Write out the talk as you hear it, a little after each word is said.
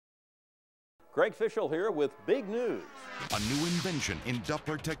Greg Fishel here with big news. A new invention in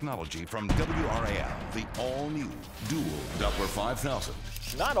Doppler technology from WRAL, the all-new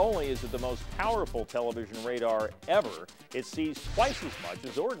DUALDoppler5000. Not only is it the most powerful television radar ever, it sees twice as much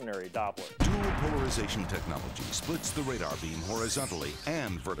as ordinary Doppler. Dual-polarization technology splits the radar beam horizontally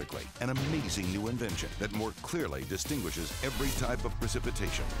and vertically. An amazing new invention that more clearly distinguishes every type of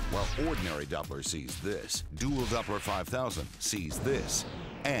precipitation. While ordinary Doppler sees this, DUALDoppler5000 sees this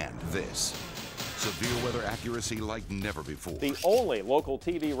and this. Severe weather accuracy like never before. The only local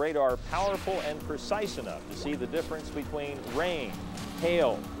TV radar powerful and precise enough to see the difference between rain,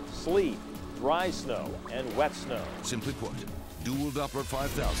 hail, sleet, dry snow, and wet snow. Simply put,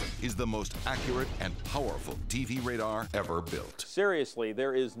 DUALDoppler5000 is the most accurate and powerful TV radar ever built. Seriously,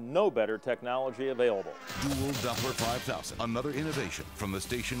 there is no better technology available. DUALDoppler5000, another innovation from the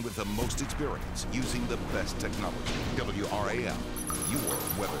station with the most experience using the best technology. WRAL, your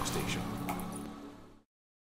weather station.